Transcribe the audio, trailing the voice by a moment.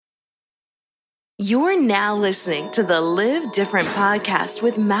You're now listening to the Live Different podcast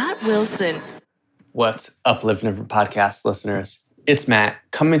with Matt Wilson. What's up, Live Different podcast listeners? It's Matt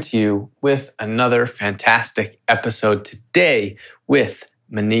coming to you with another fantastic episode today with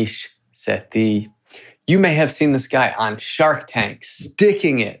Manish Sethi. You may have seen this guy on Shark Tank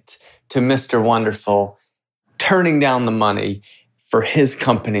sticking it to Mr. Wonderful, turning down the money for his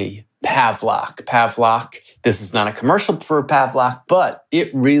company, Pavlok. Pavlok, this is not a commercial for Pavlok, but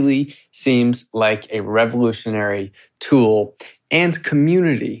it really seems like a revolutionary tool and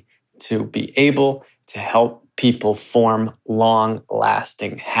community to be able to help people form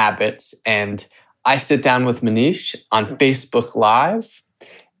long-lasting habits. And I sit down with Manish on Facebook Live,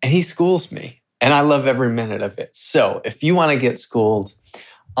 and he schools me, and I love every minute of it. So if you want to get schooled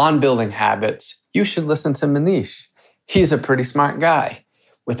on building habits, you should listen to Manish. He's a pretty smart guy.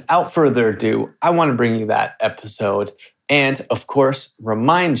 Without further ado, I want to bring you that episode and, of course,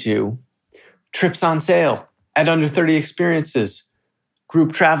 remind you, trips on sale at Under 30 Experiences,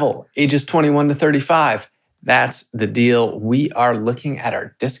 group travel, ages 21 to 35. That's the deal. We are looking at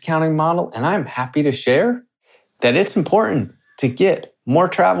our discounting model, and I'm happy to share that it's important to get more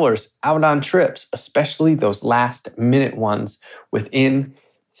travelers out on trips, especially those last-minute ones within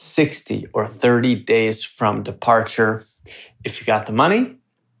 60 or 30 days from departure. If you got the money,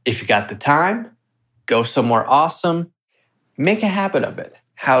 if you got the time, go somewhere awesome. Make a habit of it.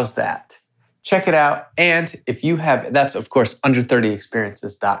 How's that? Check it out. And if you have, that's of course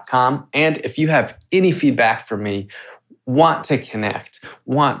under30experiences.com. And if you have any feedback for me, want to connect,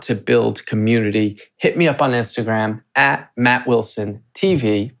 want to build community, hit me up on Instagram at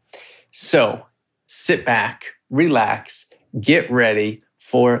MattWilsonTV. So sit back, relax, get ready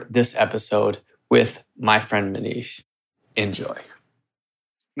for this episode with my friend Manish. Enjoy.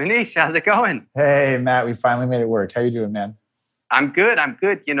 Manish, how's it going? Hey, Matt, we finally made it work. How you doing, man? I'm good.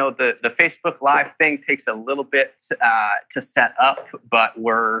 You know, the Facebook Live thing takes a little bit to set up, but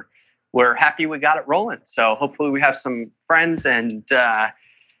we're happy we got it rolling. So hopefully we have some friends and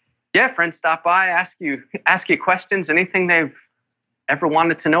friends stop by, ask you questions, anything they've ever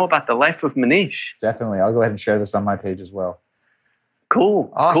wanted to know about the life of Manish. Definitely. I'll go ahead and share this on my page as well.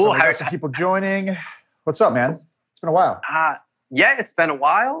 Cool. Awesome. Cool. We got some people joining. What's up, man? It's been a while. Yeah, it's been a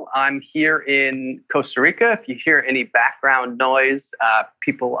while. I'm here in Costa Rica. If you hear any background noise,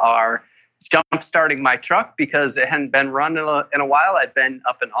 people are jump starting my truck because it hadn't been run in a while. I'd been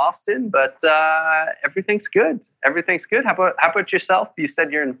up in Austin, but everything's good. Everything's good. How about yourself? You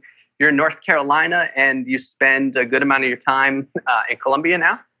said you're in North Carolina and you spend a good amount of your time in Colombia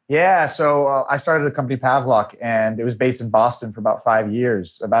now? Yeah, so I started a company, Pavlok, and it was based in Boston for about 5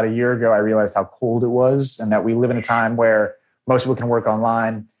 years. About a year ago, I realized how cold it was and that we live in a time where most people can work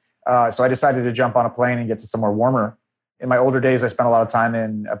online. So I decided to jump on a plane and get to somewhere warmer. In my older days, I spent a lot of time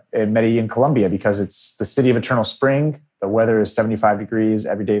in Medellin, Colombia, because it's the city of eternal spring. The weather is 75 degrees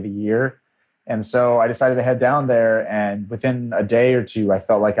every day of the year. And so I decided to head down there. And within a day or two, I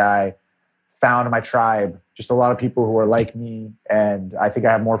felt like I found my tribe, just a lot of people who are like me. And I think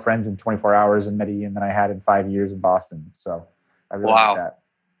I have more friends in 24 hours in Medellin than I had in 5 years in Boston. So I really like that.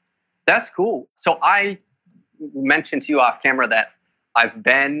 That's cool. So I mentioned to you off camera that I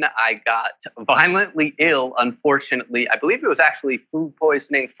got violently ill, unfortunately. I believe it was actually food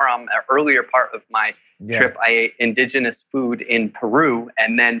poisoning from an earlier part of my trip. I ate indigenous food in Peru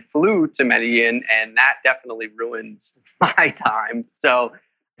and then flew to Medellin, and that definitely ruined my time. So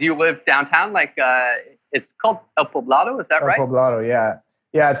do you live downtown? It's called El Poblado, is that right? El Poblado, yeah.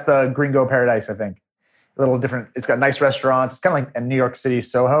 Yeah, it's the Gringo Paradise, I think. A little different. It's got nice restaurants. It's kind of like in New York City,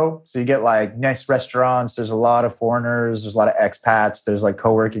 Soho. So you get like nice restaurants. There's a lot of foreigners. There's a lot of expats. There's like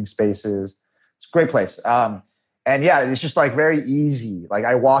co-working spaces. It's a great place. And yeah, it's just like very easy. Like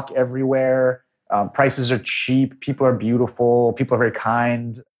I walk everywhere. Prices are cheap. People are beautiful. People are very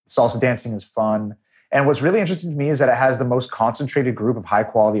kind. Salsa dancing is fun. And what's really interesting to me is that it has the most concentrated group of high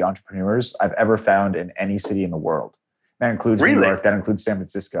quality entrepreneurs I've ever found in any city in the world. That includes New York. That includes San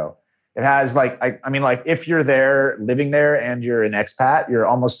Francisco. It has if you're there, living there, and you're an expat, you're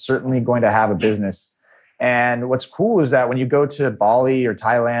almost certainly going to have a business. And what's cool is that when you go to Bali or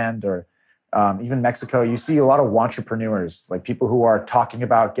Thailand or even Mexico, you see a lot of entrepreneurs, like people who are talking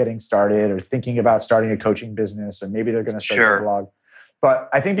about getting started or thinking about starting a coaching business, or maybe they're going to start a blog. But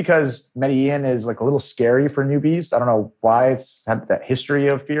I think because Medellin is like a little scary for newbies, I don't know why it's had that history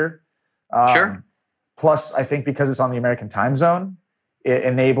of fear. Plus, I think because it's on the American time zone, it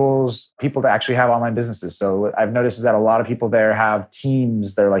enables people to actually have online businesses. So I've noticed that a lot of people there have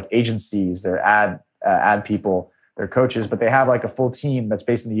teams, they're like agencies, they're ad people, they're coaches, but they have like a full team that's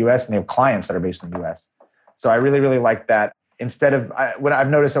based in the US and they have clients that are based in the US. So I really, really like that. when I've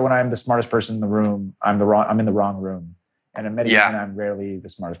noticed that when I'm the smartest person in the room, I'm in the wrong room. And in Medellin, I'm rarely the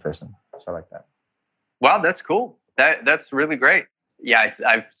smartest person. So I like that. Wow, that's cool. That's really great. Yeah,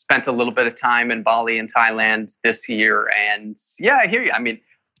 I've spent a little bit of time in Bali and Thailand this year. And yeah, I hear you. I mean,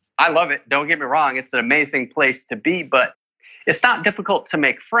 I love it. Don't get me wrong. It's an amazing place to be, but it's not difficult to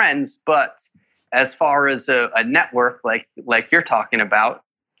make friends. But as far as a network like you're talking about,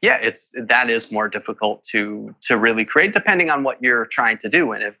 yeah, that is more difficult to really create, depending on what you're trying to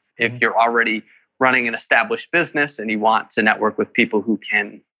do. And if you're already running an established business and you want to network with people who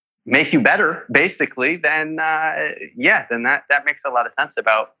can make you better, basically, then that makes a lot of sense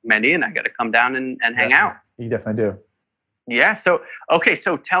about Medellin. I got to come down and hang out. You definitely do. Yeah. So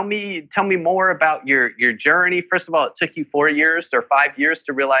tell me more about your journey. First of all, it took you 4 years or 5 years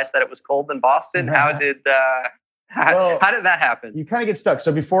to realize that it was cold in Boston. How did that happen? You kind of get stuck.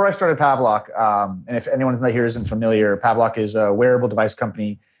 So before I started Pavlok, and if anyone here isn't familiar, Pavlok is a wearable device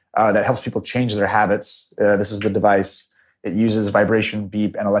company that helps people change their habits. This is the device. It uses vibration,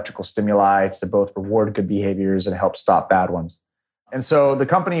 beep, and electrical stimuli to both reward good behaviors and help stop bad ones. And so the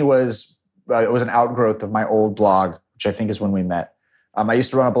company was an outgrowth of my old blog, which I think is when we met. I used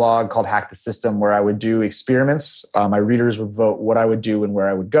to run a blog called Hack the System, where I would do experiments. My readers would vote what I would do and where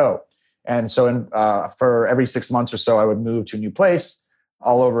I would go. And so for every 6 months or so, I would move to a new place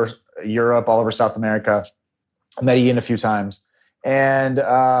all over Europe, all over South America, Medellin a few times. And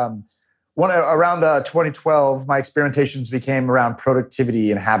around 2012, my experimentations became around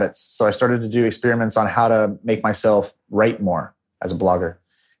productivity and habits. So I started to do experiments on how to make myself write more as a blogger.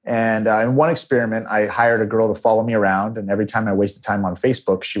 And in one experiment, I hired a girl to follow me around. And every time I wasted time on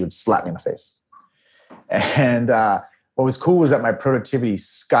Facebook, she would slap me in the face. And what was cool was that my productivity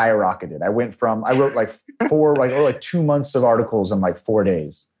skyrocketed. I wrote 2 months of articles in like 4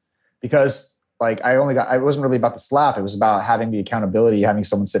 days, because I wasn't really about the slap. It was about having the accountability, having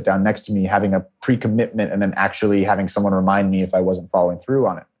someone sit down next to me, having a pre-commitment, and then actually having someone remind me if I wasn't following through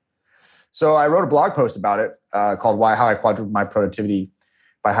on it. So I wrote a blog post about it called How I Quadrupled My Productivity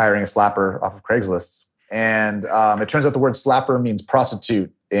by Hiring a Slapper off of Craigslist. And it turns out the word slapper means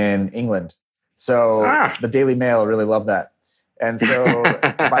prostitute in England. So the Daily Mail really loved that. And so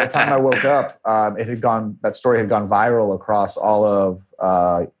by the time I woke up, that story had gone viral across all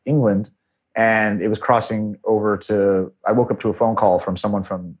of England. And it was crossing over I woke up to a phone call from someone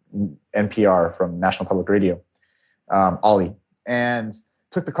from NPR, from National Public Radio, Ollie, and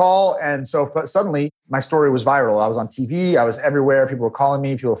took the call. And so suddenly my story was viral. I was on TV. I was everywhere. People were calling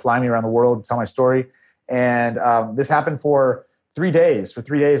me. People were flying me around the world to tell my story. And this happened for 3 days. For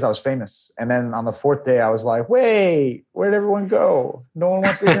 3 days, I was famous. And then on the 4th day, I was like, wait, where'd everyone go? No one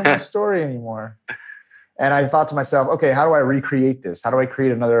wants to hear my story anymore. And I thought to myself, okay, how do I recreate this? How do I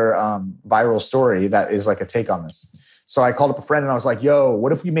create another viral story that is like a take on this? So I called up a friend and I was like, yo,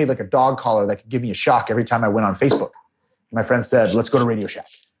 what if we made like a dog collar that could give me a shock every time I went on Facebook? And my friend said, let's go to Radio Shack.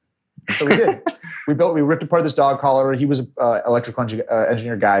 And so we did. We ripped apart this dog collar. He was an electrical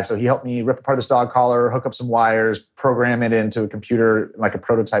engineer guy. So he helped me rip apart this dog collar, hook up some wires, program it into a computer, like a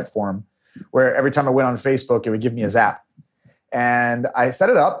prototype form, where every time I went on Facebook, it would give me a zap. And I set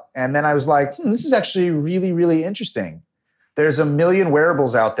it up, and then I was like, this is actually really, really interesting. There's a million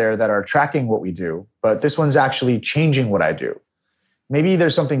wearables out there that are tracking what we do, but this one's actually changing what I do. Maybe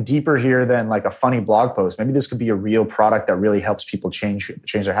there's something deeper here than like a funny blog post. Maybe this could be a real product that really helps people change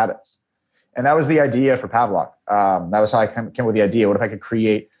their habits. And that was the idea for Pavlok. That was how I came up with the idea. What if I could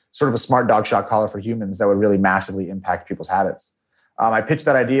create sort of a smart dog shock collar for humans that would really massively impact people's habits? I pitched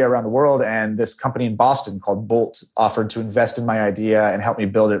that idea around the world, and this company in Boston called Bolt offered to invest in my idea and help me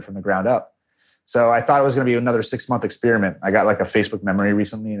build it from the ground up. So I thought it was going to be another 6-month experiment. I got like a Facebook memory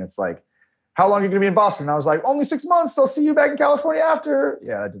recently, and it's like, how long are you going to be in Boston? And I was like, only 6 months. I'll see you back in California after.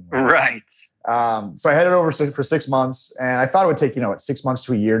 Yeah, that didn't work. Right. So I headed over for 6 months, and I thought it would take 6 months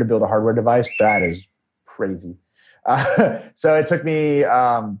to a year to build a hardware device. That is crazy. So it took me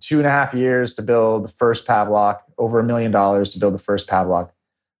 2.5 years to build the first Pavlok, over $1 million to build the first Pavlok.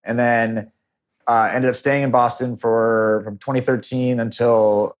 And then ended up staying in Boston from 2013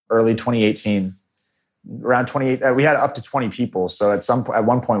 until early 2018. Around 28, we had up to 20 people. So at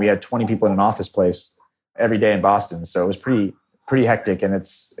one point we had 20 people in an office place every day in Boston. So it was pretty hectic, and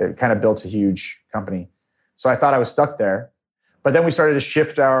it kind of built a huge company. So I thought I was stuck there. But then we started to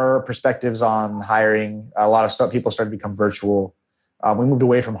shift our perspectives on hiring. A lot of people started to become virtual. We moved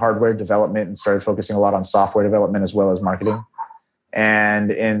away from hardware development and started focusing a lot on software development as well as marketing. And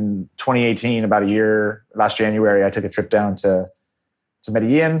in 2018, about a year, last January, I took a trip down to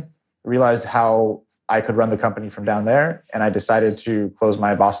Medellin, realized how I could run the company from down there. And I decided to close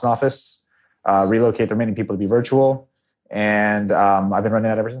my Boston office, relocate the remaining people to be virtual, And I've been running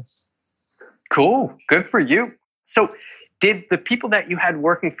that ever since. Cool. Good for you. So did the people that you had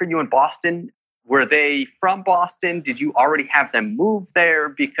working for you in Boston, were they from Boston? Did you already have them move there?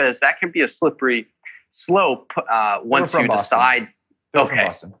 Because that can be a slippery slope once you decide. Okay.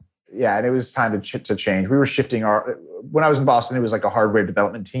 Boston. Yeah, and it was time to change. We were shifting when I was in Boston, it was like a hardware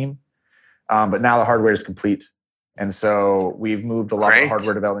development team. But now the hardware is complete. And so we've moved a lot of the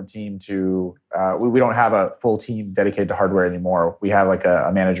hardware development team to, we don't have a full team dedicated to hardware anymore. We have like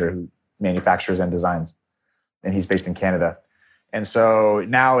a manager who manufactures and designs, and he's based in Canada. And so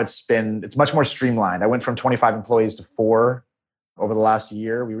now it's much more streamlined. I went from 25 employees to 4 over the last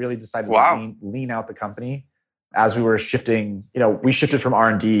year. We really decided to lean out the company as we were shifting. We shifted from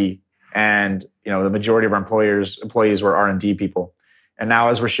R&D, and the majority of our employees were R&D people. And now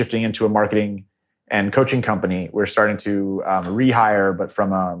as we're shifting into a marketing and coaching company, we're starting to rehire, but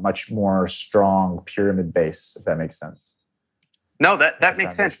from a much more strong pyramid base, if that makes sense. No, that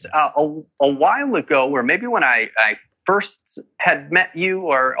makes sense. A while ago, or maybe when I first had met you,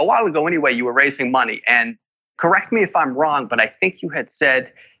 or a while ago anyway, you were raising money. And correct me if I'm wrong, but I think you had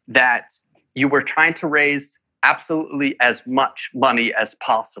said that you were trying to raise absolutely as much money as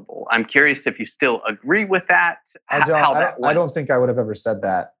possible. I'm curious if you still agree with that. I don't think I would have ever said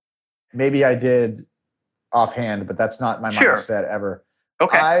that. Maybe I did offhand, but that's not my mindset ever.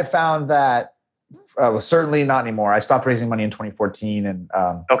 Okay. I found that, certainly not anymore. I stopped raising money in 2014. And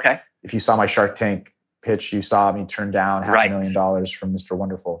if you saw my Shark Tank pitch, you saw me turn down $500,000 from Mr.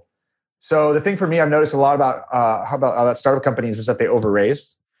 Wonderful. So the thing for me, I've noticed a lot about startup companies is that they overraise.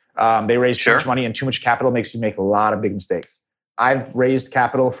 They raise too much money, and too much capital makes you make a lot of big mistakes. I've raised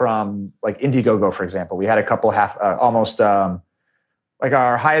capital from like Indiegogo, for example. We had a couple like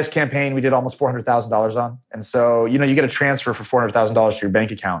our highest campaign, we did almost $400,000 on. And so, you get a transfer for $400,000 to your bank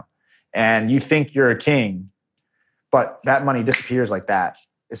account, and you think you're a king, but that money disappears like that,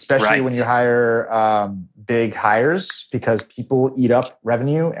 especially when you hire big hires, because people eat up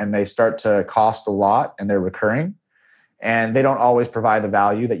revenue and they start to cost a lot and they're recurring. And they don't always provide the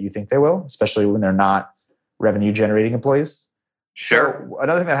value that you think they will, especially when they're not revenue generating employees. Sure. So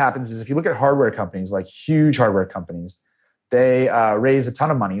another thing that happens is if you look at hardware companies, like huge hardware companies, they raise a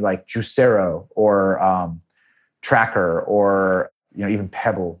ton of money, like Juicero or Tracker or even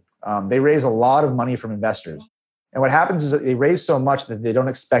Pebble. They raise a lot of money from investors. And what happens is that they raise so much that they don't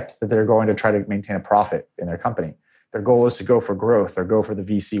expect that they're going to try to maintain a profit in their company. Their goal is to go for growth or go for the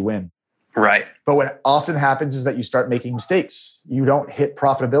VC win. Right. But what often happens is that you start making mistakes. You don't hit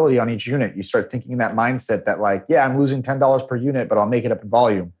profitability on each unit. You start thinking in that mindset that I'm losing $10 per unit, but I'll make it up in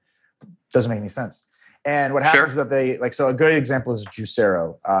volume. Doesn't make any sense. And what happens is that so a good example is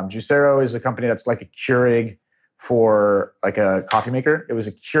Juicero. Juicero is a company that's like a Keurig for like a coffee maker. It was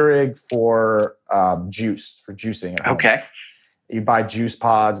a Keurig for juice, for juicing at home. Okay. You buy juice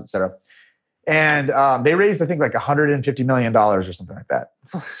pods, etc. And they raised, I think, like $150 million or something like that.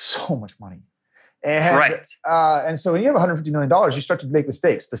 It's so much money. And, and so when you have $150 million, you start to make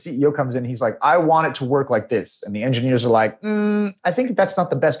mistakes. The CEO comes in, he's like, I want it to work like this. And the engineers are like, I think that's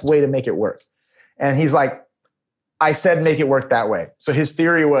not the best way to make it work. And he's like, I said make it work that way. So his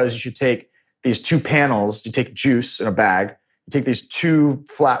theory was you should take these 2 panels, you take juice in a bag, you take these 2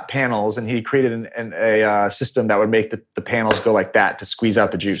 flat panels, and he created a system that would make the panels go like that to squeeze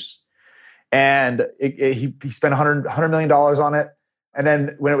out the juice. And he spent $100 million on it. And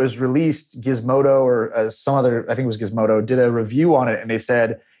then when it was released, Gizmodo or some other, I think it was Gizmodo, did a review on it. And they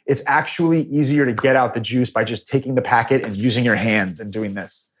said, it's actually easier to get out the juice by just taking the packet and using your hands and doing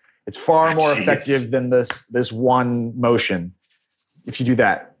this. It's far more effective than this one motion if you do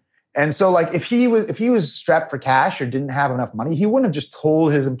that. And so like if he was strapped for cash or didn't have enough money, he wouldn't have just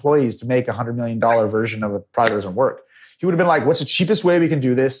told his employees to make $100 million version of a product that doesn't work. He would have been like, what's the cheapest way we can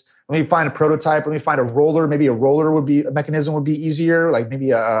do this? Let me find a prototype. Let me find a roller. Maybe a mechanism would be easier. Like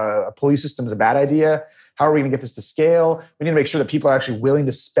maybe a pulley system is a bad idea. How are we going to get this to scale? We need to make sure that people are actually willing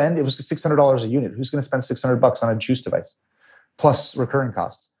to spend. It was $600 a unit. Who's going to spend $600 on a juice device plus recurring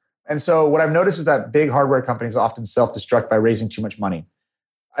costs? And so what I've noticed is that big hardware companies often self-destruct by raising too much money.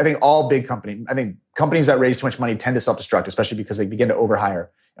 I think companies that raise too much money tend to self-destruct, especially because they begin to overhire.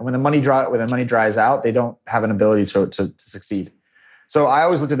 And when the money dries out, they don't have an ability to succeed. So I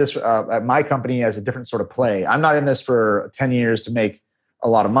always looked at this at my company as a different sort of play. I'm not in this for 10 years to make a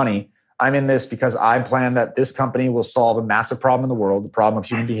lot of money. I'm in this because I plan that this company will solve a massive problem in the world, the problem of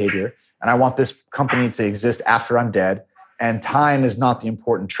human behavior. And I want this company to exist after I'm dead. And time is not the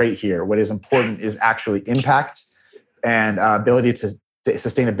important trait here. What is important is actually impact and ability to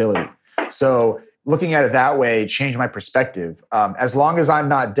sustainability. So looking at it that way changed my perspective. As long as I'm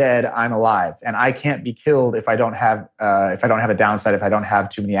not dead, I'm alive, and I can't be killed if I don't have a downside, if I don't have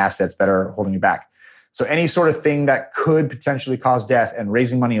too many assets that are holding me back. So any sort of thing that could potentially cause death, and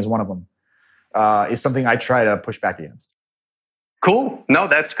raising money is one of them, is something I try to push back against. Cool. No,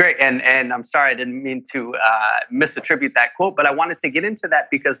 that's great. And I'm sorry, I didn't mean to misattribute that quote, but I wanted to get into that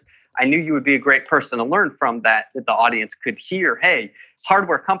because I knew you would be a great person to learn from, that the audience could hear, hey,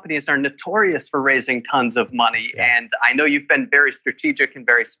 hardware companies are notorious for raising tons of money. Yeah. And I know you've been very strategic and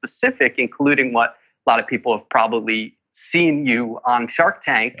very specific, including what a lot of people have probably seen you on Shark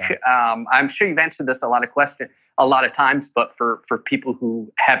Tank. Yeah. I'm sure you've answered this a lot of times, but for people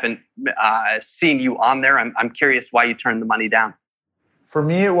who haven't seen you on there, I'm curious why you turned the money down. For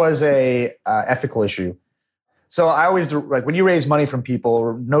me, it was a ethical issue. So I always, like, when you raise money from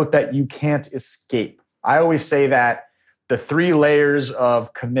people, note that you can't escape. I always say that the 3 layers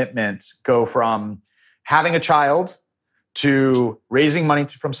of commitment go from having a child to raising money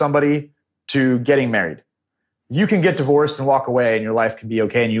from somebody to getting married. You can get divorced and walk away and your life can be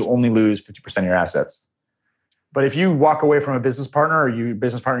okay and you only lose 50% of your assets. But if you walk away from a business partner or you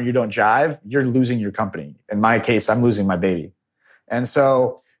don't jive, you're losing your company. In my case, I'm losing my baby. And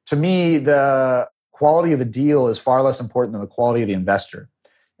so to me, the quality of the deal is far less important than the quality of the investor.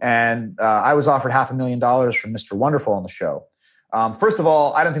 And I was offered $500,000 from Mr. Wonderful on the show. First of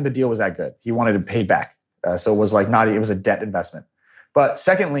all, I don't think the deal was that good. He wanted to pay back. So it was it was a debt investment. But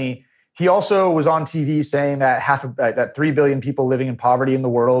secondly, he also was on TV saying that that 3 billion people living in poverty in the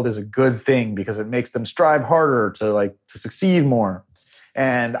world is a good thing because it makes them strive harder to succeed more.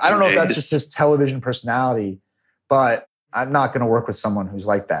 And I don't know if that's just his television personality, but I'm not going to work with someone who's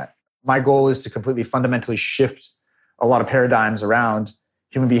like that. My goal is to completely fundamentally shift a lot of paradigms around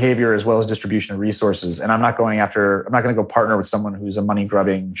human behavior as well as distribution of resources. And I'm not going to go partner with someone who's a money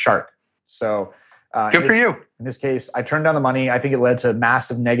grubbing shark. So good for you. In this case, I turned down the money. I think it led to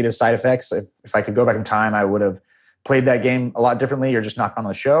massive negative side effects. If I could go back in time, I would have played that game a lot differently or just not gone on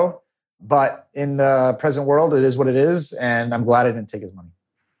the show. But in the present world, it is what it is. And I'm glad I didn't take his money.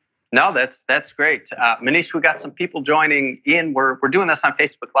 No, that's great. Manish, we got some people joining in. We're doing this on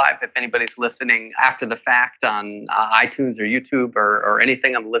Facebook Live. If anybody's listening after the fact on iTunes or YouTube or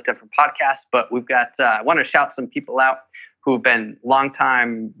anything on the Live Different podcast, but we've got, I want to shout some people out who've been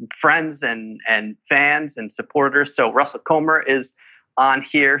longtime friends and fans and supporters. So Russell Comer is on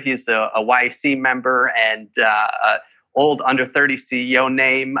here. He's a YAC member and old under 30 CEO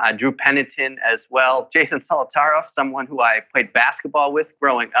name. Drew Pennington as well. Jason Solitaroff, someone who I played basketball with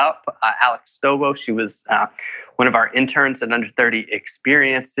growing up. Alex Stobo, she was one of our interns at Under 30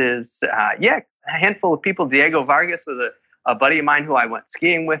 Experiences. A handful of people. Diego Vargas was a buddy of mine who I went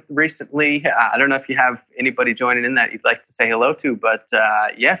skiing with recently. I don't know if you have anybody joining in that you'd like to say hello to, but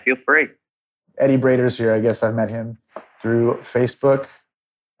feel free. Eddie Brader's here. I guess I met him through Facebook.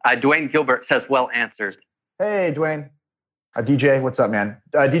 Dwayne Gilbert says, well answered. Hey, Dwayne. DJ, what's up, man?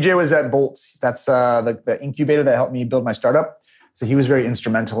 DJ was at Bolt. That's the incubator that helped me build my startup. So he was very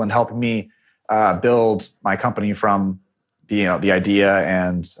instrumental in helping me build my company from the idea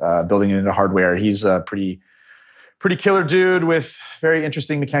and building it into hardware. He's a pretty killer dude with very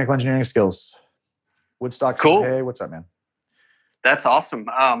interesting mechanical engineering skills. Woodstock. Cool. Hey, what's up, man? That's awesome.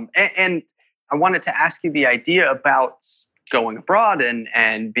 And I wanted to ask you the idea about going abroad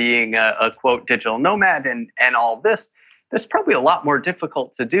and being a quote digital nomad and all this. That's probably a lot more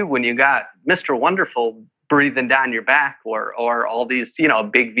difficult to do when you got Mr. Wonderful breathing down your back or all these, a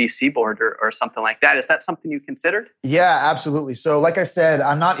big VC board or something like that. Is that something you considered? Yeah, absolutely. So like I said,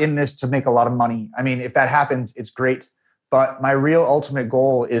 I'm not in this to make a lot of money. I mean, if that happens, it's great. But my real ultimate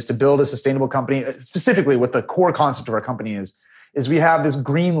goal is to build a sustainable company. Specifically, what the core concept of our company is we have this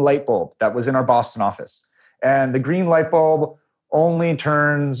green light bulb that was in our Boston office. And the green light bulb only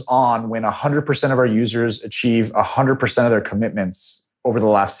turns on when 100% of our users achieve 100% of their commitments over the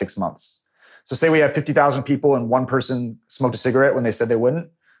last 6 months. So say we have 50,000 people and one person smoked a cigarette when they said they wouldn't,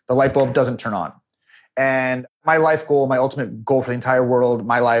 the light bulb doesn't turn on. And my life goal, my ultimate goal for the entire world,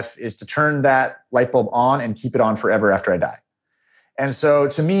 my life is to turn that light bulb on and keep it on forever after I die. And so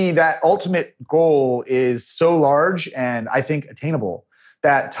to me, that ultimate goal is so large and I think attainable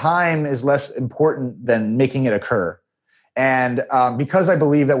that time is less important than making it occur. And because I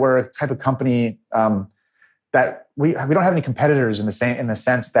believe that we're a type of company that we don't have any competitors in the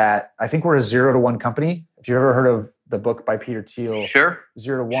sense that I think we're a 0 to 1 company. If you've ever heard of the book by Peter Thiel, sure,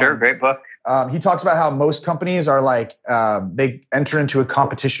 0 to 1, sure, great book. He talks about how most companies are like they enter into a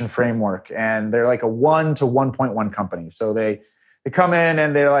competition framework, and they're like a 1 to 1.1 company. So they come in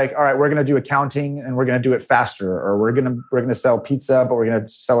and they're like, all right, we're going to do accounting and we're going to do it faster, or we're going to sell pizza, but we're going to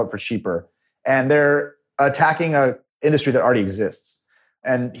sell it for cheaper. And they're attacking an industry that already exists.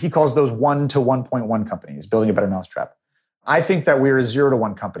 And he calls those 1 to 1.1 companies, building a better mousetrap. I think that we're a 0 to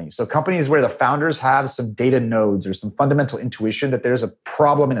 1 company. So companies where the founders have some data nodes or some fundamental intuition that there's a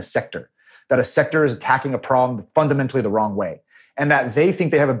problem in a sector, that a sector is attacking a problem fundamentally the wrong way, and that they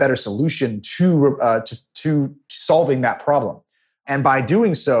think they have a better solution to solving that problem. And by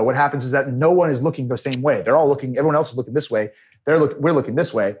doing so, what happens is that no one is looking the same way. They're all looking, everyone else is looking this way. We're looking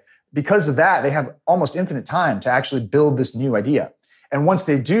this way. Because of that, they have almost infinite time to actually build this new idea. And once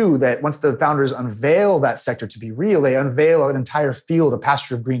they do that, once the founders unveil that sector to be real, they unveil an entire field, a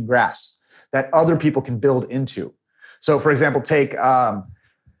pasture of green grass that other people can build into. So for example, take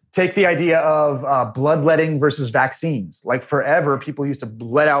the idea of bloodletting versus vaccines. Like forever, people used to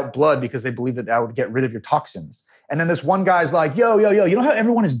let out blood because they believed that would get rid of your toxins. And then this one guy's like, yo, you know how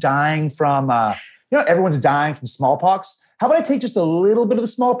everyone is dying from, everyone's dying from smallpox? How about I take just a little bit of the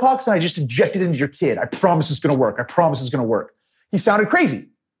smallpox and I just inject it into your kid? I promise it's going to work. I promise it's going to work. He sounded crazy,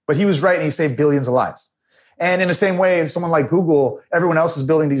 but he was right and he saved billions of lives. And in the same way, someone like Google, everyone else is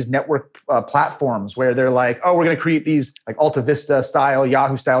building these network platforms where they're like, oh, we're going to create these like Alta Vista style,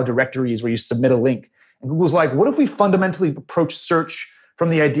 Yahoo style directories where you submit a link. And Google's like, what if we fundamentally approach search from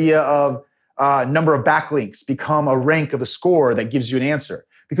the idea of number of backlinks become a rank of a score that gives you an answer?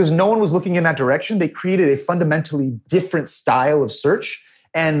 Because no one was looking in that direction. They created a fundamentally different style of search.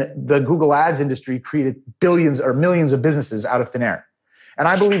 And the Google Ads industry created billions or millions of businesses out of thin air. And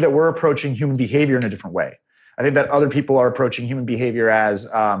I believe that we're approaching human behavior in a different way. I think that other people are approaching human behavior as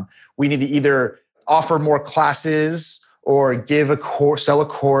we need to either offer more classes or give a course, sell a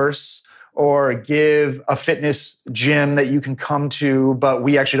course, or give a fitness gym that you can come to, but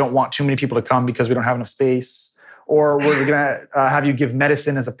we actually don't want too many people to come because we don't have enough space. Or we're going to have you give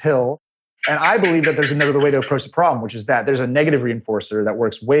medicine as a pill. And I believe that there's another way to approach the problem, which is that there's a negative reinforcer that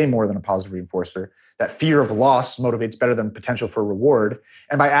works way more than a positive reinforcer, that fear of loss motivates better than potential for reward.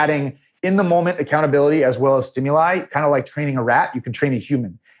 And by adding in the moment accountability as well as stimuli, kind of like training a rat, you can train a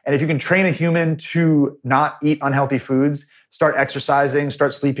human. And if you can train a human to not eat unhealthy foods, start exercising,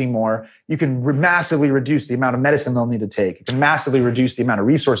 start sleeping more, you can massively reduce the amount of medicine they'll need to take. You can massively reduce the amount of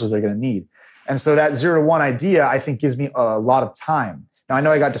resources they're going to need. And so that 0 to 1 idea, I think, gives me a lot of time. Now, I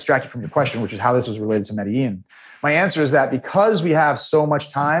know I got distracted from your question, which is how this was related to Medellin. My answer is that because we have so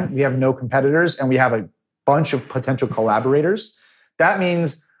much time, we have no competitors, and we have a bunch of potential collaborators, that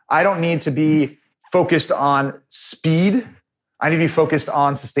means I don't need to be focused on speed. I need to be focused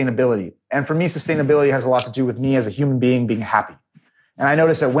on sustainability. And for me, sustainability has a lot to do with me as a human being being happy. And I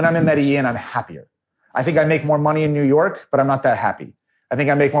notice that when I'm in Medellin, I'm happier. I think I make more money in New York, but I'm not that happy. I think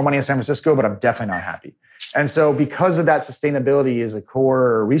I make more money in San Francisco, but I'm definitely not happy. And so because of that, sustainability is a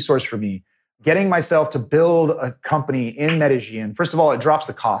core resource for me. Getting myself to build a company in Medellin, first of all, it drops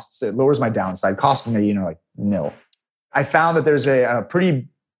the costs. It lowers my downside. Costs in Medellin are like nil. I found that there's a pretty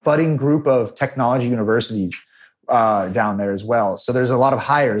budding group of technology universities down there as well. So there's a lot of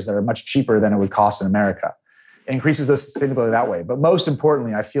hires that are much cheaper than it would cost in America. It increases the sustainability that way. But most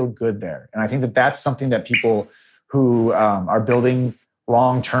importantly, I feel good there. And I think that that's something that people who are building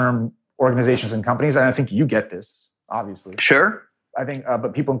long-term organizations and companies, and I think you get this, obviously. Sure. I think,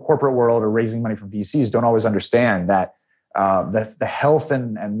 but people in corporate world or raising money from VCs don't always understand that the health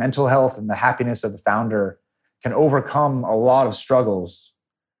and mental health and the happiness of the founder can overcome a lot of struggles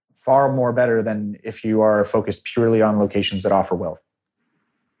far more better than if you are focused purely on locations that offer wealth.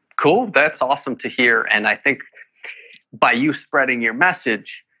 Cool. That's awesome to hear. And I think by you spreading your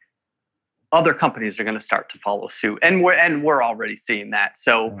message, other companies are going to start to follow suit, and we're already seeing that.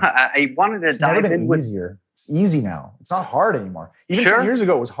 So I wanted to dive in. Easier. It's easy now. It's not hard anymore. Even 10 years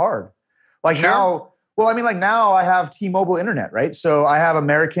ago, it was hard. Now, now I have T-Mobile internet, right? So I have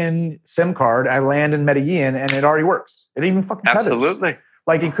American SIM card. I land in Medellin, and it already works. It even fucking tethers. Absolutely.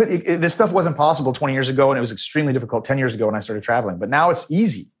 This stuff wasn't possible 20 years ago, and it was extremely difficult 10 years ago when I started traveling. But now it's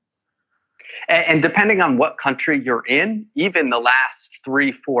easy. And depending on what country you're in, even the last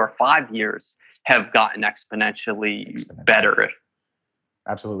 3, 4, 5 years have gotten exponentially better.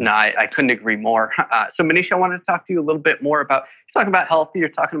 Absolutely. No, I couldn't agree more. So Manish, I wanted to talk to you a little bit more about, you're talking about health, you're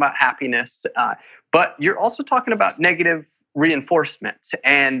talking about happiness, but you're also talking about negative reinforcement.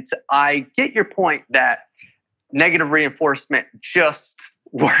 And I get your point that negative reinforcement just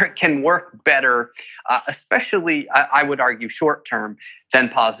can work better, especially, I would argue, short-term than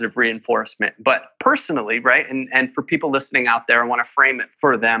positive reinforcement. But personally, right, and for people listening out there, I want to frame it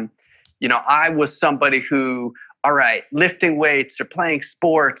for them. I was somebody who, all right, lifting weights or playing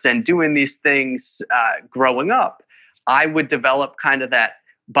sports and doing these things growing up, I would develop kind of that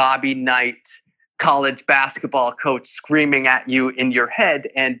Bobby Knight college basketball coach screaming at you in your head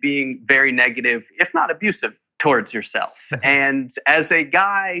and being very negative, if not abusive, towards yourself. And as a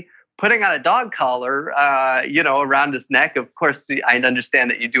guy putting on a dog collar, around his neck, of course, I understand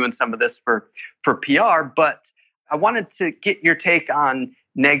that you're doing some of this for PR, but I wanted to get your take on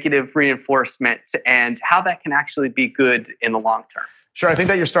negative reinforcement and how that can actually be good in the long term. Sure. I think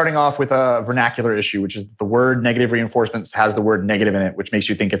that you're starting off with a vernacular issue, which is the word negative reinforcement has the word negative in it, which makes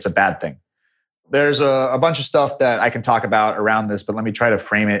you think it's a bad thing. There's a bunch of stuff that I can talk about around this, but let me try to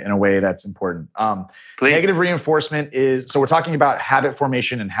frame it in a way that's important. Negative reinforcement so we're talking about habit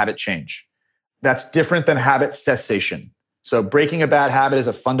formation and habit change. That's different than habit cessation. So breaking a bad habit is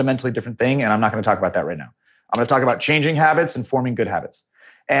a fundamentally different thing, and I'm not going to talk about that right now. I'm going to talk about changing habits and forming good habits.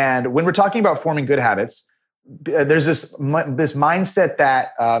 And when we're talking about forming good habits, there's this mindset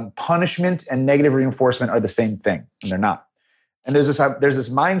that punishment and negative reinforcement are the same thing, and they're not. And there's this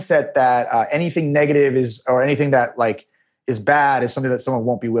mindset that anything negative or anything that is bad is something that someone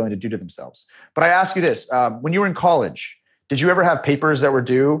won't be willing to do to themselves. But I ask you this: when you were in college, did you ever have papers that were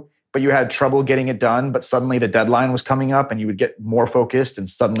due, but you had trouble getting it done, but suddenly the deadline was coming up, and you would get more focused and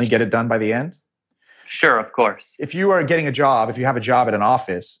suddenly get it done by the end? Sure, of course. If you are getting a job, if you have a job at an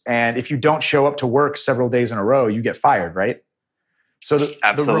office, and if you don't show up to work several days in a row, you get fired, right? So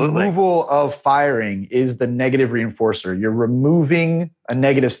the removal of firing is the negative reinforcer. You're removing a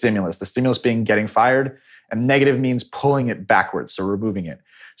negative stimulus, the stimulus being getting fired, and negative means pulling it backwards, so removing it.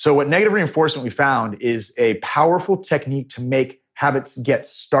 So what negative reinforcement we found is a powerful technique to make habits get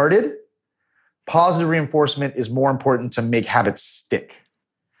started. Positive reinforcement is more important to make habits stick.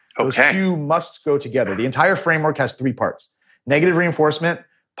 Those two must go together. The entire framework has 3 parts: negative reinforcement,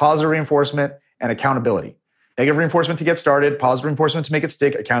 positive reinforcement, and accountability. Negative reinforcement to get started, positive reinforcement to make it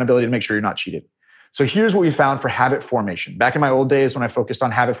stick, accountability to make sure you're not cheated. So here's what we found for habit formation. Back in my old days when I focused on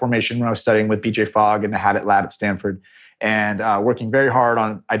habit formation, when I was studying with BJ Fogg in the Habit Lab at Stanford and working very hard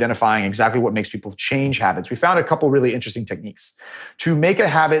on identifying exactly what makes people change habits, we found a couple really interesting techniques. To make a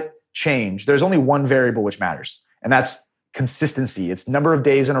habit change, there's only one variable which matters, and that's consistency. It's number of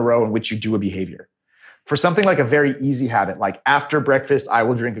days in a row in which you do a behavior. For something like a very easy habit, like after breakfast, I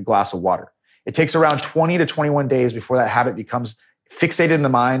will drink a glass of water. It takes around 20 to 21 days before that habit becomes fixated in the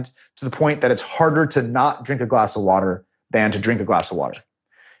mind to the point that it's harder to not drink a glass of water than to drink a glass of water.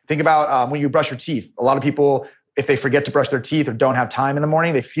 Think about when you brush your teeth. A lot of people, if they forget to brush their teeth or don't have time in the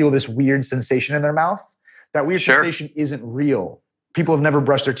morning, they feel this weird sensation in their mouth. That weird sensation isn't real. People have never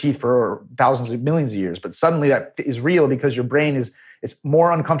brushed their teeth for thousands of millions of years, but suddenly that is real because your brain it's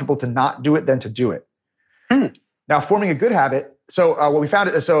more uncomfortable to not do it than to do it. Now, forming a good habit. So what we found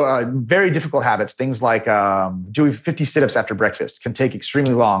is very difficult habits, things like doing 50 sit-ups after breakfast can take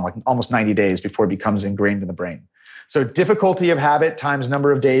extremely long, like almost 90 days before it becomes ingrained in the brain. So difficulty of habit times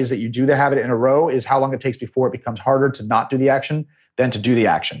number of days that you do the habit in a row is how long it takes before it becomes harder to not do the action than to do the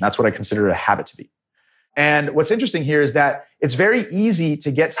action. That's what I consider a habit to be. And what's interesting here is that it's very easy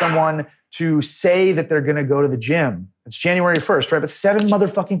to get someone to say that they're going to go to the gym. It's January 1st, right? But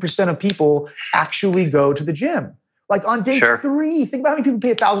 7% of people actually go to the gym. Like on day 3, think about how many people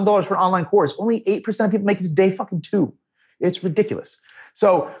pay $1,000 for an online course. Only 8% of people make it to day fucking 2. It's ridiculous.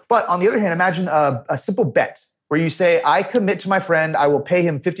 So, but on the other hand, imagine a simple bet where you say, I commit to my friend, I will pay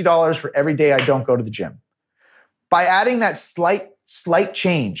him $50 for every day I don't go to the gym. By adding that slight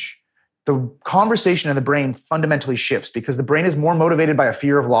change, the conversation in the brain fundamentally shifts because the brain is more motivated by a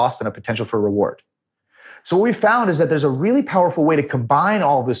fear of loss than a potential for reward. So what we found is that there's a really powerful way to combine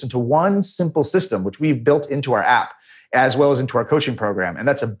all of this into one simple system, which we've built into our app as well as into our coaching program, and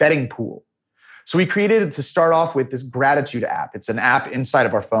that's a betting pool. So we created it to start off with this gratitude app. It's an app inside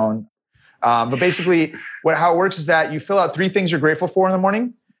of our phone. But basically, how it works is that you fill out 3 things you're grateful for in the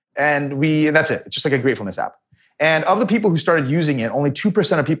morning, and that's it. It's just like a gratefulness app. And of the people who started using it, only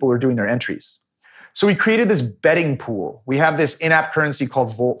 2% of people were doing their entries. So we created this betting pool. We have this in-app currency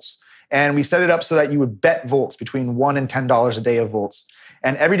called volts. And we set it up so that you would bet volts between $1 and $10 a day of volts.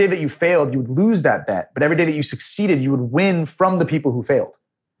 And every day that you failed, you would lose that bet. But every day that you succeeded, you would win from the people who failed.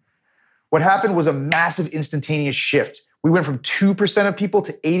 What happened was a massive instantaneous shift. We went from 2% of people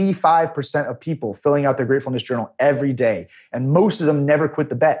to 85% of people filling out their gratefulness journal every day. And most of them never quit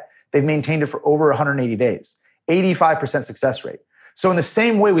the bet. They've maintained it for over 180 days. 85% success rate. So in the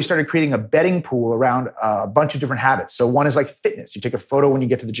same way, we started creating a betting pool around a bunch of different habits. So one is like fitness. You take a photo when you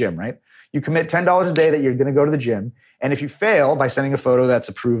get to the gym, right? You commit $10 a day that you're going to go to the gym. And if you fail by sending a photo that's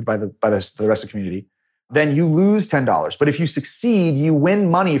approved by the rest of the community, then you lose $10. But if you succeed, you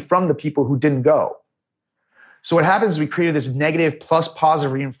win money from the people who didn't go. So what happens is we created this negative plus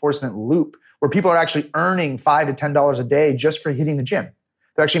positive reinforcement loop where people are actually earning $5 to $10 a day just for hitting the gym.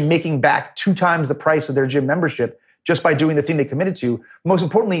 They're actually making back 2 times the price of their gym membership just by doing the thing they committed to. Most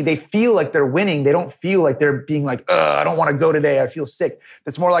importantly, they feel like they're winning. They don't feel like they're being like, I don't want to go today. I feel sick.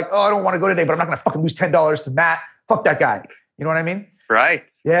 It's more like, I don't want to go today, but I'm not going to fucking lose $10 to Matt. Fuck that guy. You know what I mean? Right.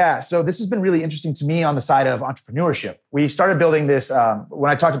 Yeah. So this has been really interesting to me on the side of entrepreneurship. We started building this, when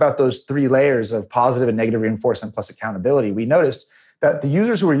I talked about those 3 layers of positive and negative reinforcement plus accountability, we noticed that the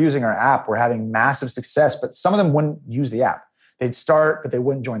users who were using our app were having massive success, but some of them wouldn't use the app. They'd start, but they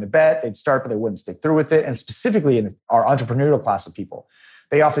wouldn't join the bet. They'd start, but they wouldn't stick through with it. And specifically in our entrepreneurial class of people,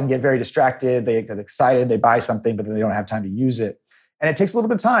 they often get very distracted. They get excited. They buy something, but then they don't have time to use it. And it takes a little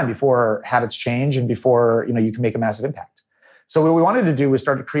bit of time before habits change and before you can make a massive impact. So what we wanted to do was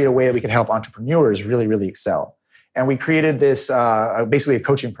start to create a way that we could help entrepreneurs really, really excel. And we created this, basically a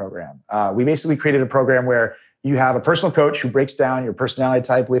coaching program. We basically created a program where you have a personal coach who breaks down your personality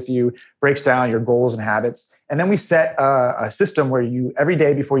type with you, breaks down your goals and habits. And then we set a system where you, every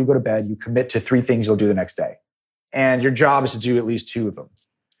day before you go to bed, you commit to 3 things you'll do the next day. And your job is to do at least 2 of them.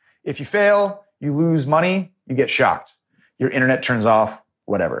 If you fail, you lose money, you get shocked. Your internet turns off,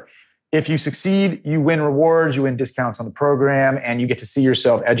 whatever. If you succeed, you win rewards, you win discounts on the program, and you get to see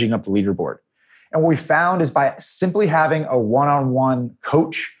yourself edging up the leaderboard. And what we found is by simply having a one-on-one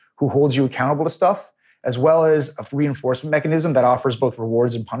coach who holds you accountable to stuff, as well as a reinforcement mechanism that offers both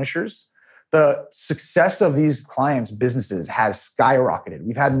rewards and punishers, the success of these clients' businesses has skyrocketed.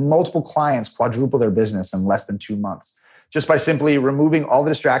 We've had multiple clients quadruple their business in less than 2 months, just by simply removing all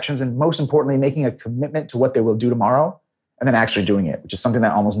the distractions and, most importantly, making a commitment to what they will do tomorrow and then actually doing it, which is something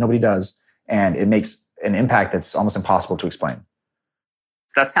that almost nobody does. And it makes an impact that's almost impossible to explain.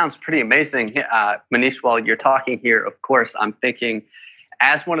 That sounds pretty amazing. Manish, while you're talking here, of course, I'm thinking,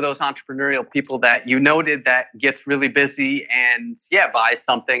 as one of those entrepreneurial people that you noted that gets really busy and buys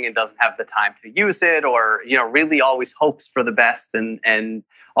something and doesn't have the time to use it, or really always hopes for the best and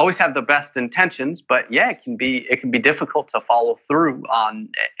always have the best intentions, but it can be difficult to follow through on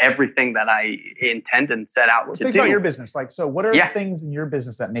everything that I intend and set out to do. Think about your business. So what are the things in your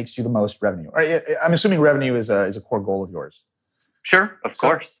business that makes you the most revenue? I'm assuming revenue is a core goal of yours. Sure, of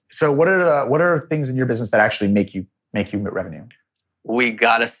course. So what are things in your business that actually make you revenue? We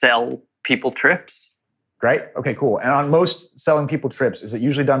got to sell people trips. Right? Okay, cool. And on most selling people trips, is it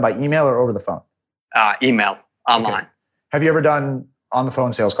usually done by email or over the phone? Email, online. Okay. Have you ever done on the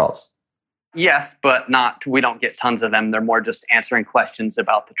phone sales calls? Yes, but we don't get tons of them. They're more just answering questions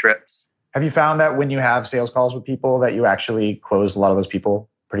about the trips. Have you found that when you have sales calls with people that you actually close a lot of those people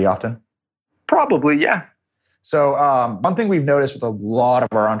pretty often? Probably, yeah. So one thing we've noticed with a lot of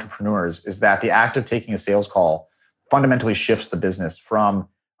our entrepreneurs is that the act of taking a sales call fundamentally shifts the business from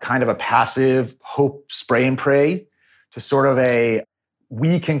kind of a passive hope spray and pray to sort of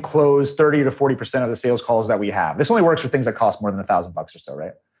we can close 30 to 40% of the sales calls that we have. This only works for things that cost more than $1,000 or so,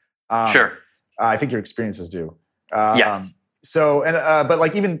 right? Sure. I think your experiences do. Yes. So,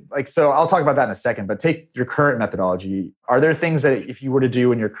 so I'll talk about that in a second, but take your current methodology. Are there things that if you were to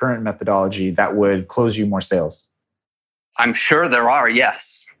do in your current methodology that would close you more sales? I'm sure there are,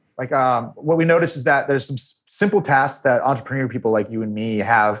 yes. What we notice is that there's some simple tasks that entrepreneur people like you and me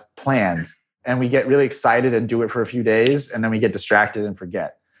have planned, and we get really excited and do it for a few days, and then we get distracted and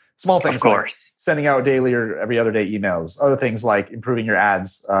forget. Small things, of course, like sending out daily or every other day emails, other things like improving your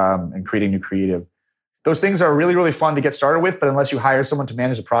ads and creating new creative. Those things are really, really fun to get started with, but unless you hire someone to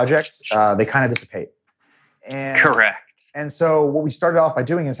manage the project, they kind of dissipate. Correct. And so what we started off by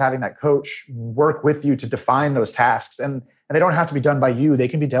doing is having that coach work with you to define those tasks. And they don't have to be done by you. They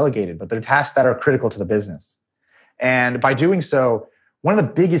can be delegated, but they're tasks that are critical to the business. And by doing so, one of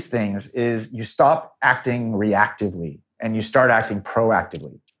the biggest things is you stop acting reactively and you start acting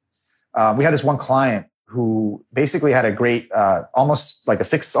proactively. We had this one client who basically had a great, almost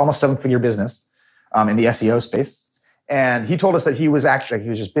 7-figure business in the SEO space. And he told us that he was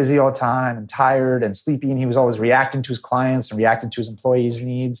just busy all the time and tired and sleepy. And he was always reacting to his clients and reacting to his employees'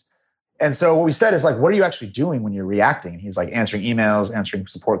 needs. And so what we said is what are you actually doing when you're reacting? And he's answering emails, answering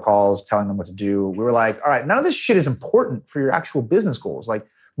support calls, telling them what to do. We were like, all right, none of this shit is important for your actual business goals.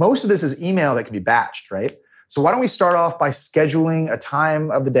 Most of this is email that can be batched, right? So why don't we start off by scheduling a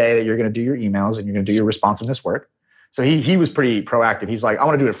time of the day that you're going to do your emails and you're going to do your responsiveness work. So he was pretty proactive. He's like, I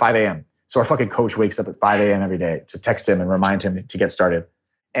want to do it at 5 a.m. So our fucking coach wakes up at 5 a.m. every day to text him and remind him to get started.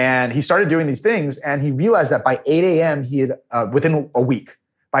 And he started doing these things, and he realized that by 8 a.m., he had, within a week,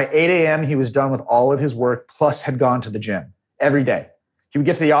 by 8 a.m., he was done with all of his work, plus had gone to the gym every day. He would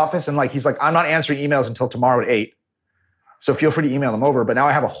get to the office and he's like, I'm not answering emails until tomorrow at 8. So feel free to email them over. But now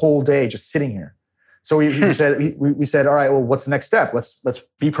I have a whole day just sitting here. So we said, all right, well, what's the next step? Let's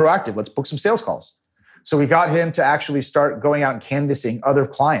be proactive. Let's book some sales calls. So we got him to actually start going out and canvassing other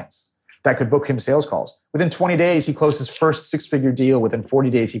clients that could book him sales calls. Within 20 days, he closed his first 6-figure deal. Within 40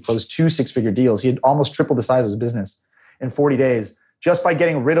 days, he closed 2 6-figure deals. He had almost tripled the size of his business in 40 days just by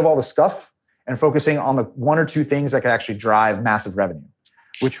getting rid of all the stuff and focusing on the 1 or 2 things that could actually drive massive revenue,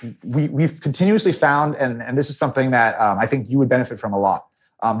 which we've continuously found. And this is something that I think you would benefit from a lot.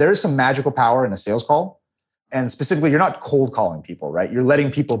 There is some magical power in a sales call. And specifically, you're not cold calling people, right? You're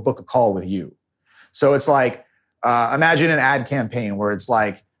letting people book a call with you. So it's like, imagine an ad campaign where it's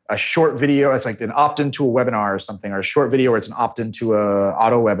like a short video. It's like an opt-in to a webinar or something, or a short video where it's an opt-in to a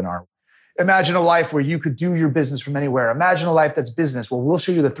auto webinar. Imagine a life where you could do your business from anywhere. Imagine a life that's business. Well, we'll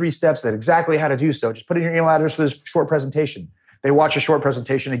show you the 3 steps that exactly how to do so. Just put in your email address for this short presentation. They watch a short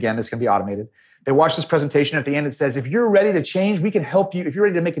presentation. Again, this can be automated. They watch this presentation. At the end, it says, if you're ready to change, we can help you. If you're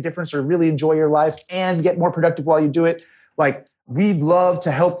ready to make a difference or really enjoy your life and get more productive while you do it, like, we'd love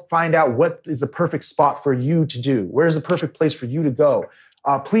to help find out what is the perfect spot for you to do. Where's the perfect place for you to go?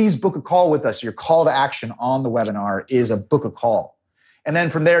 Please book a call with us. Your call to action on the webinar is a book a call. And then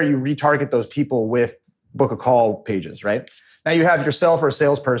from there, you retarget those people with book a call pages, right? Now you have yourself or a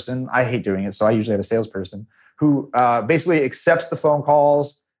salesperson. I hate doing it, so I usually have a salesperson who basically accepts the phone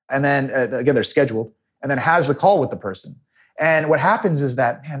calls, and then, again, they're scheduled, and then has the call with the person. And what happens is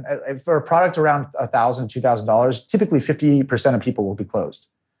that, man, for a product around $1,000, $2,000, typically 50% of people will be closed.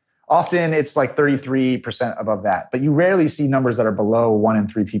 Often it's like 33% above that, but you rarely see numbers that are below 1 in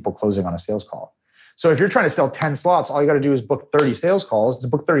 3 people closing on a sales call. So if you're trying to sell 10 slots, all you got to do is book 30 sales calls. To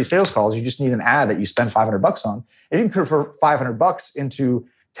book 30 sales calls, you just need an ad that you spend $500 on. If you can convert $500 into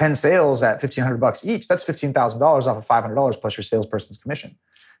 10 sales at $1,500 each, that's $15,000 off of $500 plus your salesperson's commission.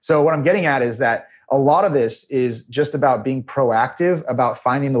 So what I'm getting at is that a lot of this is just about being proactive, about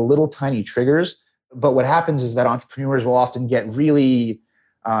finding the little tiny triggers. But what happens is that entrepreneurs will often get really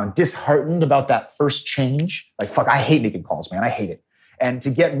disheartened about that first change. Like, fuck, I hate making calls, man. I hate it. And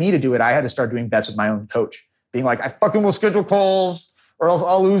to get me to do it, I had to start doing bets with my own coach, being like, I fucking will schedule calls or else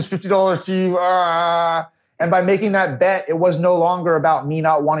I'll lose $50 to you. And by making that bet, it was no longer about me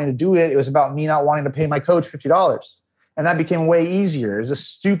not wanting to do it. It was about me not wanting to pay my coach $50. And that became way easier. It was a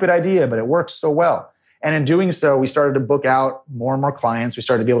stupid idea, but it worked so well. And in doing so, we started to book out more and more clients. We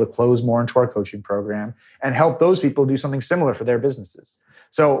started to be able to close more into our coaching program and help those people do something similar for their businesses.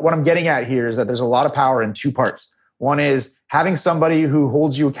 So what I'm getting at here is that there's a lot of power in 2 parts. One is having somebody who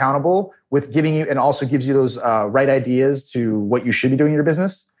holds you accountable with giving you and also gives you those right ideas to what you should be doing in your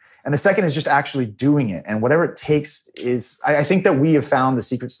business. And the second is just actually doing it. And whatever it takes is, I think that we have found the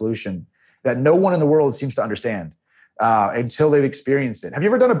secret solution that no one in the world seems to understand until they've experienced it. Have you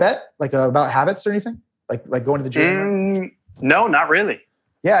ever done a bet like about habits or anything? Like going to the gym? No, not really.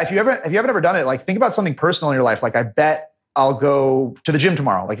 Yeah, if you haven't ever done it, like think about something personal in your life. Like, I bet I'll go to the gym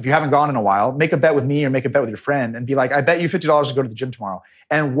tomorrow. Like, if you haven't gone in a while, make a bet with me or make a bet with your friend and be like, I bet you $50 to go to the gym tomorrow.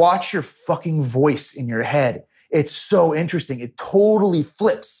 And watch your fucking voice in your head. It's so interesting. It totally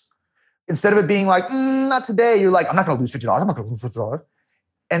flips. Instead of it being like, not today, you're like, I'm not going to lose $50. I'm not going to lose $50.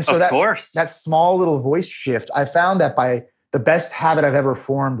 And so that small little voice shift, I found that by the best habit I've ever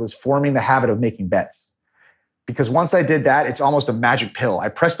formed was forming the habit of making bets. Because once I did that, it's almost a magic pill. I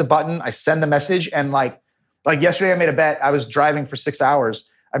press the button, I send the message, and like yesterday I made a bet. I was driving for 6 hours.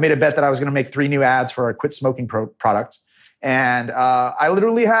 I made a bet that I was going to make 3 new ads for a quit smoking product. And I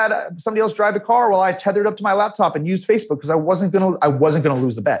literally had somebody else drive the car while I tethered up to my laptop and used Facebook because I wasn't going to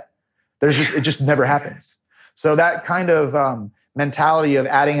lose the bet. It just never happens. So that kind of mentality of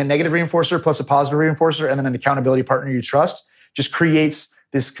adding a negative reinforcer plus a positive reinforcer and then an accountability partner you trust just creates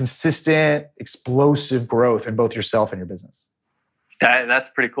this consistent, explosive growth in both yourself and your business. That's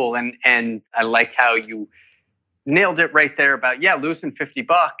pretty cool. And I like how you nailed it right there about, losing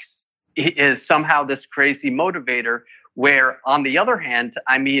 $50 is somehow this crazy motivator, where on the other hand,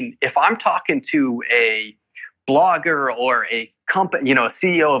 I mean, if I'm talking to a blogger or a company, a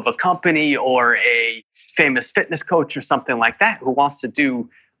CEO of a company or a famous fitness coach or something like that who wants to do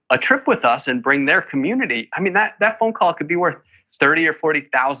a trip with us and bring their community, I mean, that phone call could be worth $30,000 or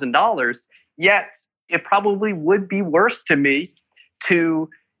 $40,000. Yet it probably would be worse to me to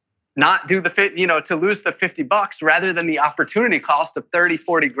not do to lose the $50 rather than the opportunity cost of 30,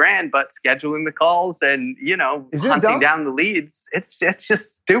 40 grand, but scheduling the calls and, hunting down the leads. It's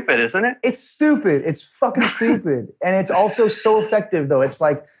just stupid, isn't it? It's stupid. It's fucking stupid. And it's also so effective though. It's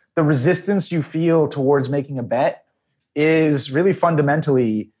like the resistance you feel towards making a bet is really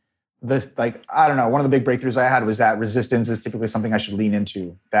fundamentally I don't know, one of the big breakthroughs I had was that resistance is typically something I should lean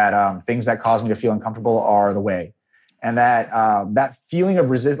into, that things that cause me to feel uncomfortable are the way. And that feeling of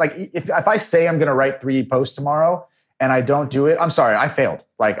resistance, like if I say I'm going to write 3 posts tomorrow and I don't do it, I'm sorry, I failed.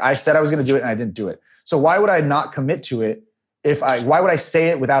 Like I said I was going to do it and I didn't do it. So why would I not commit to it why would I say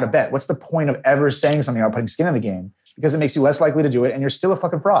it without a bet? What's the point of ever saying something about putting skin in the game? Because it makes you less likely to do it and you're still a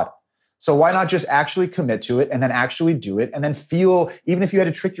fucking fraud. So why not just actually commit to it and then actually do it and then feel, even if you had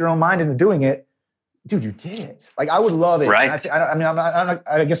to trick your own mind into doing it, dude, you did it. Like, I would love it. Right.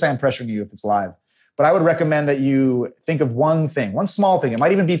 I guess I am pressuring you if it's live, but I would recommend that you think of one thing, one small thing. It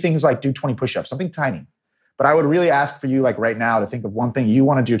might even be things like do 20 push-ups, something tiny. But I would really ask for you, like right now, to think of one thing you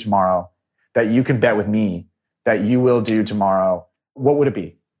want to do tomorrow that you can bet with me that you will do tomorrow. What would it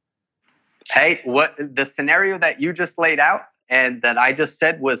be? Hey, what the scenario that you just laid out and that I just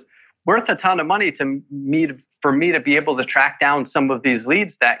said was worth a ton of money for me to be able to track down some of these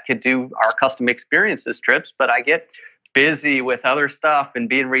leads that could do our custom experiences trips, but I get busy with other stuff and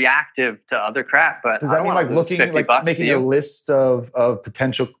being reactive to other crap. But does that mean like looking, like making a list of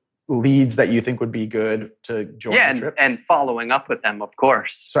potential leads that you think would be good to join the trip? And following up with them, of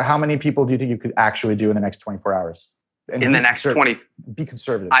course. So how many people do you think you could actually do in the next 24 hours? And in the next 20? Be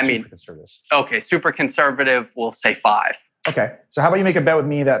conservative. I mean, conservative. Okay, super conservative, we'll say 5. Okay. So how about you make a bet with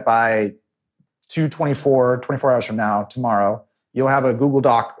me that by 24 hours from now, tomorrow, you'll have a Google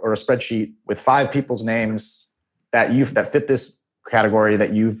Doc or a spreadsheet with 5 people's names that fit this category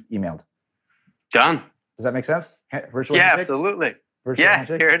that you've emailed. Done. Does that make sense? Virtual handshake? Absolutely. Virtual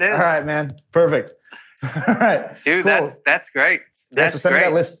handshake? Here it is. All right, man. Perfect. All right. Dude, cool. That's great. That's so send great. me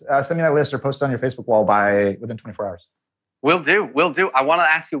that list. Send me that list or post it on your Facebook wall within 24 hours. Will do. I want to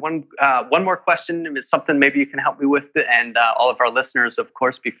ask you one more question. It's something maybe you can help me with, and all of our listeners, of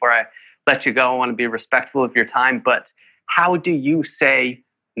course. Before I let you go, I want to be respectful of your time. But how do you say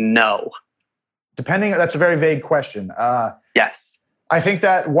no? That's a very vague question. Yes. I think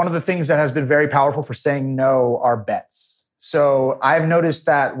that one of the things that has been very powerful for saying no are bets. So I've noticed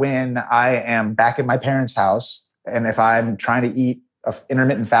that when I am back at my parents' house, and if I'm trying to eat an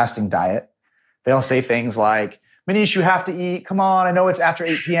intermittent fasting diet, they'll say things like, Manish, you have to eat. Come on, I know it's after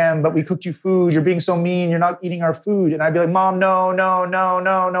 8 p.m., but we cooked you food. You're being so mean. You're not eating our food. And I'd be like, Mom,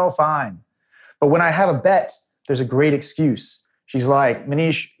 no, fine. But when I have a bet, there's a great excuse. She's like,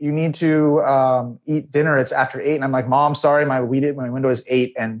 Manish, you need to eat dinner. It's after 8. And I'm like, Mom, sorry, my window is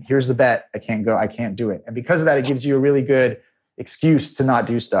 8. And here's the bet. I can't go. I can't do it. And because of that, it gives you a really good excuse to not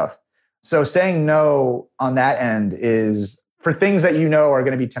do stuff. So saying no on that end is for things that you know are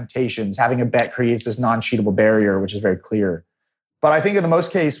going to be temptations. Having a bet creates this non-cheatable barrier, which is very clear. But I think in the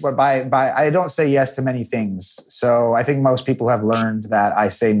most case, I don't say yes to many things. So I think most people have learned that I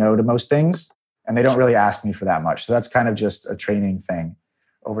say no to most things, and they don't really ask me for that much. So that's kind of just a training thing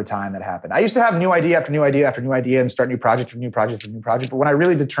over time that happened. I used to have new idea after new idea after new idea and start new project after new project after new project. But when I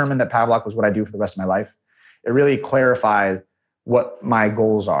really determined that Pavlok was what I do for the rest of my life, it really clarified what my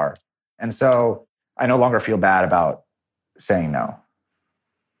goals are. And so I no longer feel bad about saying no.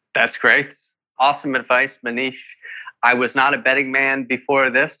 That's great. Awesome advice, Manish. I was not a betting man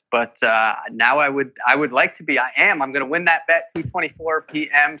before this, but now I would like to be. I am. I'm going to win that bet, 2:24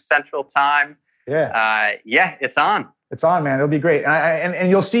 p.m. Central Time. Yeah. It's on. It's on, man. It'll be great.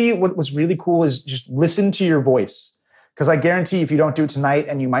 And you'll see what's really cool is just listen to your voice. Because I guarantee if you don't do it tonight,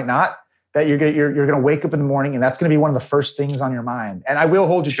 and you might not, that you're going to wake up in the morning and that's going to be one of the first things on your mind. And I will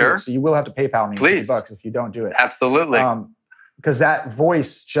hold you to it. So you will have to PayPal me $50 if you don't do it. Absolutely. Because that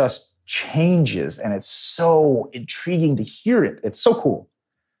voice just changes and it's so intriguing to hear it. It's so cool.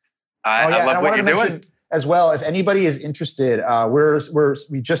 I love what you're doing. As well, if anybody is interested,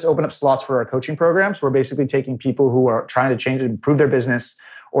 we just opened up slots for our coaching programs. We're basically taking people who are trying to change and improve their business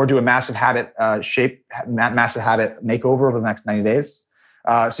or do a massive habit makeover over the next 90 days.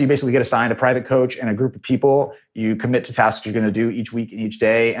 So you basically get assigned a private coach and a group of people. You commit to tasks you're going to do each week and each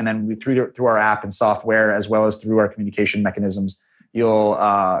day. And then through our app and software, as well as through our communication mechanisms, you'll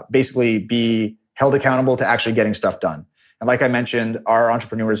basically be held accountable to actually getting stuff done. And like I mentioned, our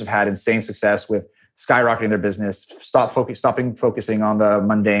entrepreneurs have had insane success with skyrocketing their business, stopping focusing on the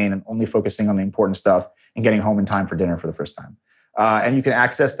mundane and only focusing on the important stuff and getting home in time for dinner for the first time. And you can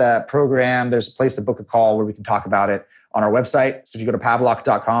access that program. There's a place to book a call where we can talk about it on our website. So if you go to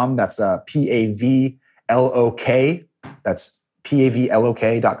pavlok.com, that's Pavlok. That's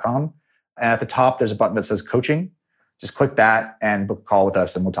Pavlok.com. And at the top, there's a button that says coaching. Just click that and book a call with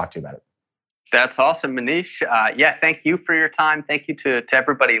us and we'll talk to you about it. That's awesome, Manish. Thank you for your time. Thank you to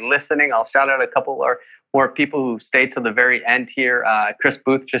everybody listening. I'll shout out a couple more people who stayed to the very end here. Chris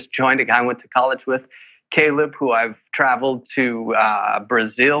Booth just joined, a guy I went to college with. Caleb, who I've traveled to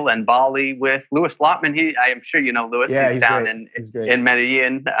Brazil and Bali with. Lewis Lotman, I am sure you know Lewis. Yeah, he's down in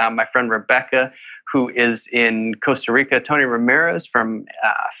Medellin. My friend Rebecca, who is in Costa Rica. Tony Ramirez from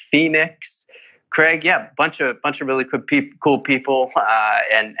Phoenix. Craig, yeah, bunch of really cool people,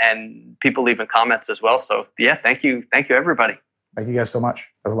 and people leaving comments as well. So yeah, thank you everybody. Thank you guys so much.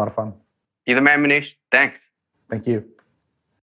 That was a lot of fun. You're the man, Manish. Thanks. Thank you.